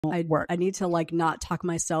I need to like not talk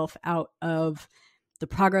myself out of the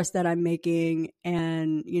progress that I'm making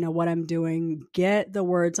and, you know, what I'm doing, get the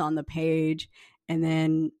words on the page and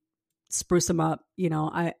then spruce them up. You know,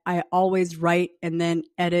 I always write and then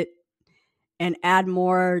edit and add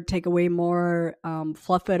more, take away more,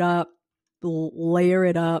 fluff it up, layer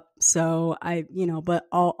it up. So but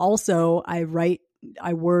also I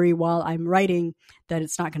worry while I'm writing that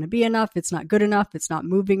it's not going to be enough. It's not good enough. It's not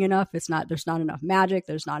moving enough. There's not enough magic.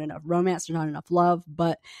 There's not enough romance. There's not enough love.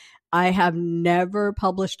 But I have never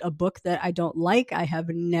published a book that I don't like. I have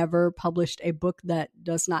never published a book that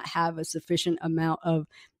does not have a sufficient amount of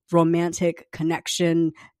romantic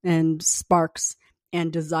connection and sparks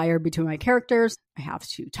and desire between my characters. I have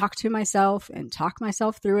to talk to myself and talk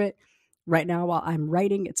myself through it. Right now, while I'm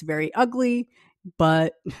writing, it's very ugly,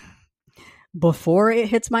 but before it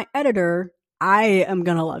hits my editor, I am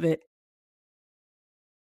going to love it.